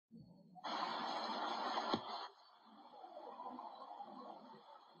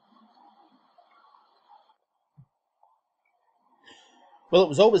Well, it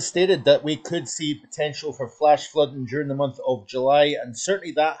was always stated that we could see potential for flash flooding during the month of July, and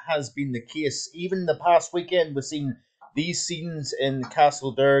certainly that has been the case. Even the past weekend, we've seen these scenes in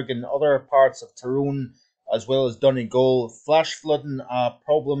Castleberg and other parts of Tyrone, as well as Donegal. Flash flooding a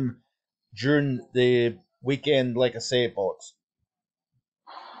problem during the weekend, like I say, but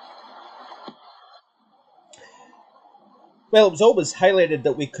well, it was always highlighted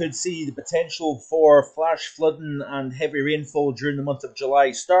that we could see the potential for flash flooding and heavy rainfall during the month of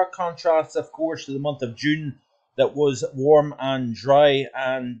July. Stark contrast, of course, to the month of June that was warm and dry.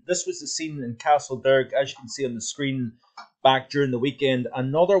 And this was the scene in Castleberg, as you can see on the screen, back during the weekend.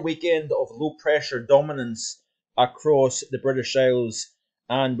 Another weekend of low pressure dominance across the British Isles.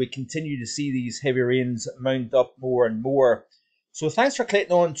 And we continue to see these heavy rains mount up more and more. So thanks for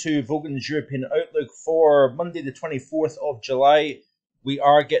clicking on to Vogan's European Outlook for Monday the 24th of July. We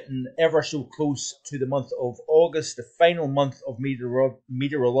are getting ever so close to the month of August, the final month of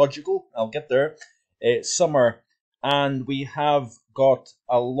meteorological, I'll get there, summer. And we have got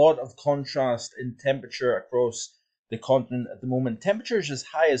a lot of contrast in temperature across the continent at the moment. Temperatures as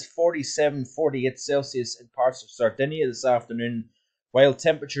high as 47, 48 Celsius in parts of Sardinia this afternoon, while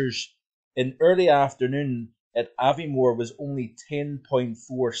temperatures in early afternoon at Aviemore was only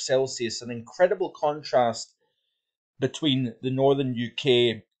 10.4 Celsius, an incredible contrast between the northern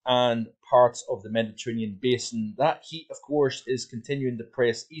UK and parts of the Mediterranean basin. That heat, of course, is continuing to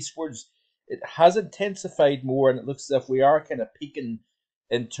press eastwards. It has intensified more, and it looks as if we are kind of peaking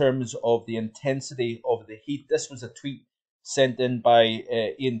in terms of the intensity of the heat. This was a tweet sent in by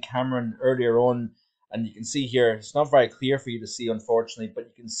Ian Cameron earlier on, and you can see here, it's not very clear for you to see, unfortunately, but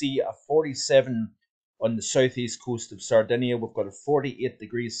you can see a 47 on the southeast coast of Sardinia. We've got a 48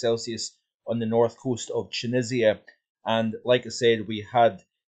 degrees Celsius on the north coast of Tunisia. And like I said, we had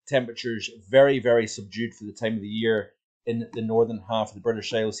temperatures very, very subdued for the time of the year in the northern half of the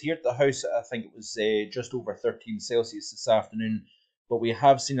British Isles. Here at the house, I think it was just over 13 Celsius this afternoon. But we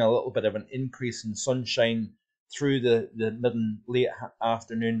have seen a little bit of an increase in sunshine through the mid and late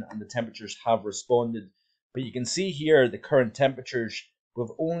afternoon, and the temperatures have responded. But you can see here the current temperatures.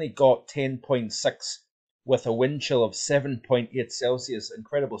 We've only got 10.6 with a wind chill of 7.8 Celsius.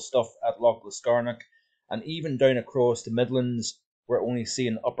 Incredible stuff at Loch Liscarnock. And even down across the Midlands, we're only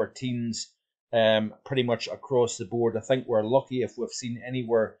seeing upper teens pretty much across the board. I think we're lucky if we've seen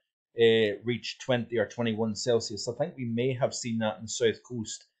anywhere reach 20 or 21 Celsius. I think we may have seen that in the south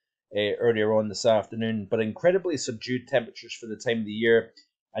coast earlier on this afternoon. But incredibly subdued temperatures for the time of the year.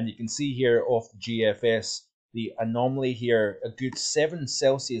 And you can see here off the GFS, the anomaly here, a good 7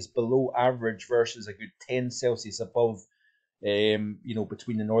 Celsius below average versus a good 10 Celsius above,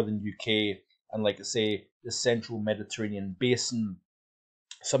 between the northern UK and, like I say, the central Mediterranean basin.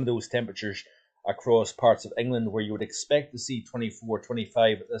 Some of those temperatures across parts of England where you would expect to see 24,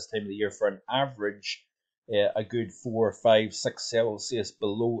 25 at this time of the year for an average, a good 4, 5, 6 Celsius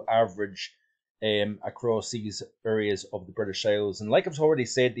below average across these areas of the British Isles. And like I've already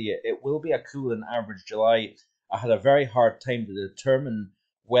said to you, it will be a cooler than average July. I had a very hard time to determine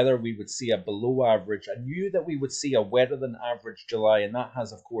whether we would see a below average. I knew that we would see a wetter than average July, and that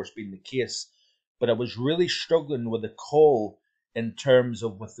has, of course, been the case. But I was really struggling with the call in terms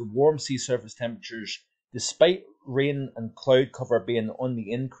of with the warm sea surface temperatures, despite rain and cloud cover being on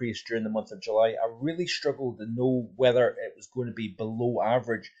the increase during the month of July. I really struggled to know whether it was going to be below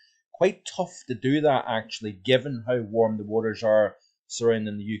average. Quite tough to do that, actually, given how warm the waters are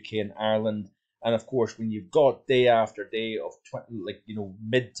surrounding the UK and Ireland. And of course, when you've got day after day of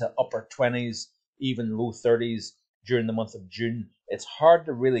mid to upper 20s, even low 30s during the month of June, it's hard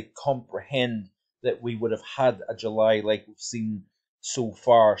to really comprehend that we would have had a July like we've seen so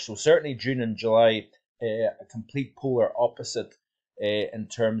far. So certainly June and July, a complete polar opposite in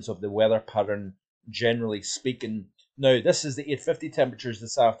terms of the weather pattern, generally speaking. Now, this is the 8:50 temperatures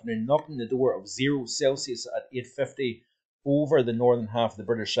this afternoon, knocking the door of 0 Celsius at 8:50 over the northern half of the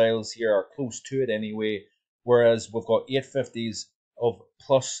British Isles here, or close to it anyway, whereas we've got 8:50s of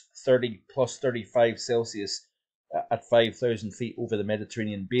plus 30, plus 35 Celsius at 5,000 feet over the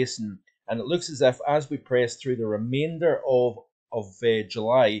Mediterranean basin. And it looks as if as we press through the remainder of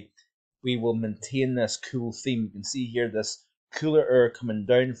July, we will maintain this cool theme. You can see here this cooler air coming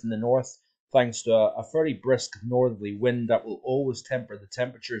down from the north, thanks to a fairly brisk northerly wind that will always temper the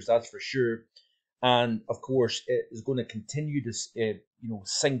temperatures, that's for sure. And of course, it is going to continue to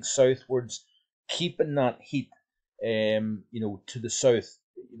sink southwards, keeping that heat to the south.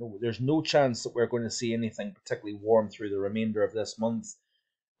 There's no chance that we're going to see anything particularly warm through the remainder of this month.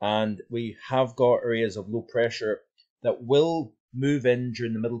 And we have got areas of low pressure that will move in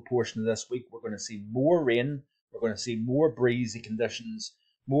during the middle portion of this week. We're going to see more rain, We're going to see more breezy conditions,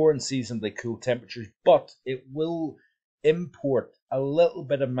 more unseasonably cool temperatures, but it will import a little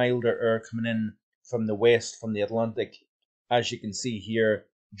bit of milder air coming in from the west, from the Atlantic, as you can see here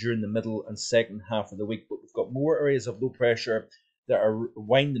during the middle and second half of the week. But we've got more areas of low pressure that are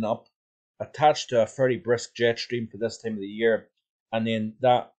winding up, attached to a fairly brisk jet stream for this time of the year, and then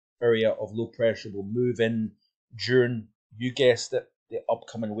that area of low pressure will move in during, you guessed it, the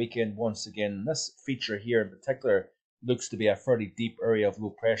upcoming weekend once again. This feature here in particular looks to be a fairly deep area of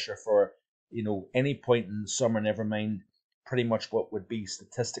low pressure for, any point in the summer, never mind pretty much what would be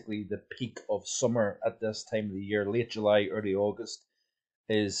statistically the peak of summer at this time of the year. Late July, early August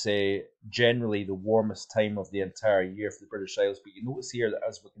is generally the warmest time of the entire year for the British Isles. But you notice here that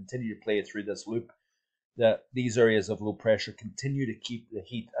as we continue to play through this loop, that these areas of low pressure continue to keep the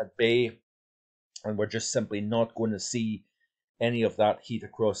heat at bay, and we're just simply not going to see any of that heat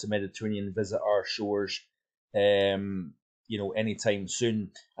across the Mediterranean visit our shores, anytime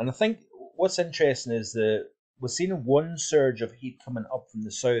soon. And I think what's interesting is that we've seen one surge of heat coming up from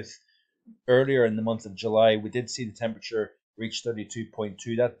the south earlier in the month of July. We did see the temperature reach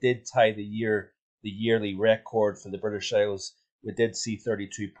 32.2. That did tie the yearly record for the British Isles. We did see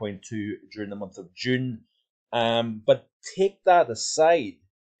 32.2 during the month of June. But take that aside,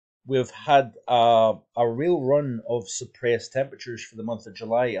 we've had a real run of suppressed temperatures for the month of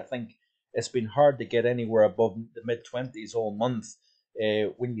July. I think it's been hard to get anywhere above the mid-20s all month.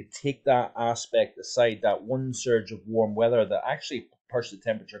 When you take that aspect aside, that one surge of warm weather that actually pushed the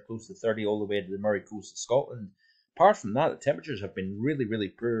temperature close to 30 all the way to the Moray coast of Scotland. Apart from that, the temperatures have been really, really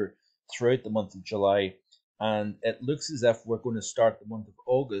poor throughout the month of July, and it looks as if we're going to start the month of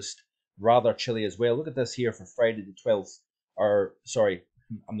August rather chilly as well. Look at this here for Friday the 12th, or sorry,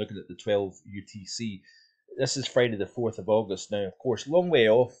 I'm looking at the 12 UTC. This is Friday the 4th of August. Now, of course, long way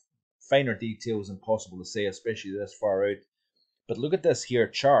off, finer details impossible to say, especially this far out. But look at this here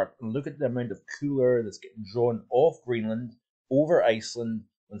chart, and look at the amount of cool air that's getting drawn off Greenland, over Iceland,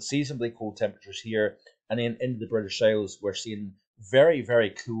 unseasonably cold temperatures here, and then into the British Isles. We're seeing very, very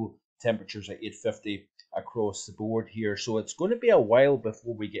cool temperatures at 850 across the board here. So it's going to be a while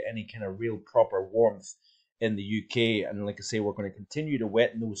before we get any kind of real proper warmth in the UK. And like I say, we're going to continue to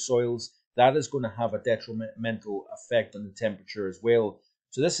wet those soils. That is going to have a detrimental effect on the temperature as well.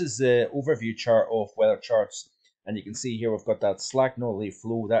 So this is the overview chart of weather charts. And you can see here we've got that slack northerly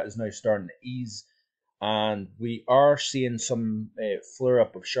flow that is now starting to ease. And we are seeing some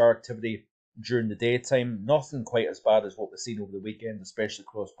flare-up of shower activity during the daytime. Nothing quite as bad as what we've seen over the weekend, especially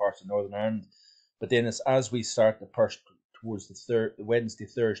across parts of Northern Ireland. But then as we start to push towards the Wednesday,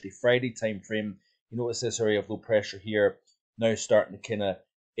 Thursday, Friday time frame, you notice this area of low pressure here now starting to kind of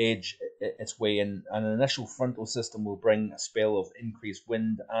edge its way in. An initial frontal system will bring a spell of increased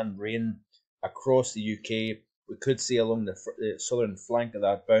wind and rain across the UK. We could see along the southern flank of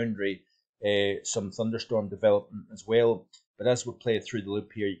that boundary some thunderstorm development as well. But as we play through the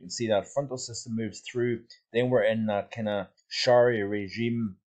loop here, you can see that frontal system moves through. Then we're in that kind of showery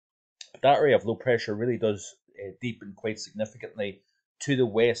regime. That area of low pressure really does deepen quite significantly to the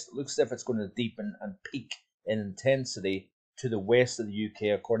west. It looks as if it's going to deepen and peak in intensity to the west of the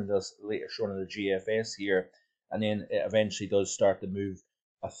UK, according to this latest shown on the GFS here. And then it eventually does start to move,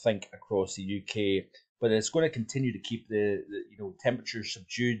 I think, across the UK. But it's going to continue to keep the temperatures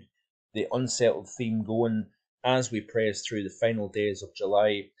subdued, the unsettled theme going as we press through the final days of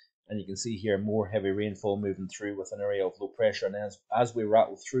July. And you can see here more heavy rainfall moving through with an area of low pressure. And as we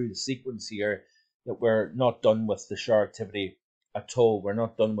rattle through the sequence here, that we're not done with the shower activity at all. We're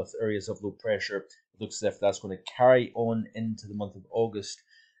not done with areas of low pressure. It looks as if that's going to carry on into the month of August.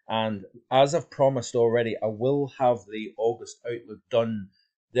 And as I've promised already, I will have the August outlook done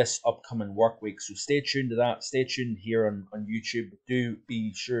this upcoming work week. So stay tuned to that. Stay tuned here on YouTube. Do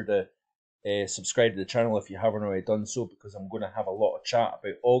be sure to subscribe to the channel if you haven't already done so, because I'm going to have a lot of chat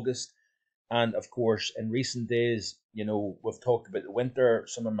about August. And of course, in recent days, we've talked about the winter,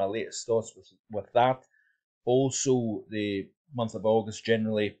 some of my latest thoughts with that. Also, the month of August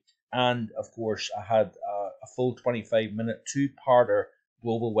generally. And of course, I had a full 25-minute two-parter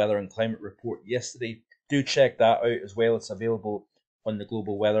global weather and climate report yesterday. Do check that out as well. It's available on the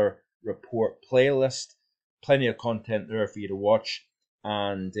Global Weather Report playlist. Plenty of content there for you to watch.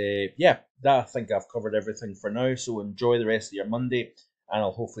 And I think I've covered everything for now. So enjoy the rest of your Monday, and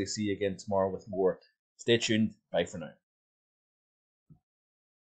I'll hopefully see you again tomorrow with more. Stay tuned. Bye for now.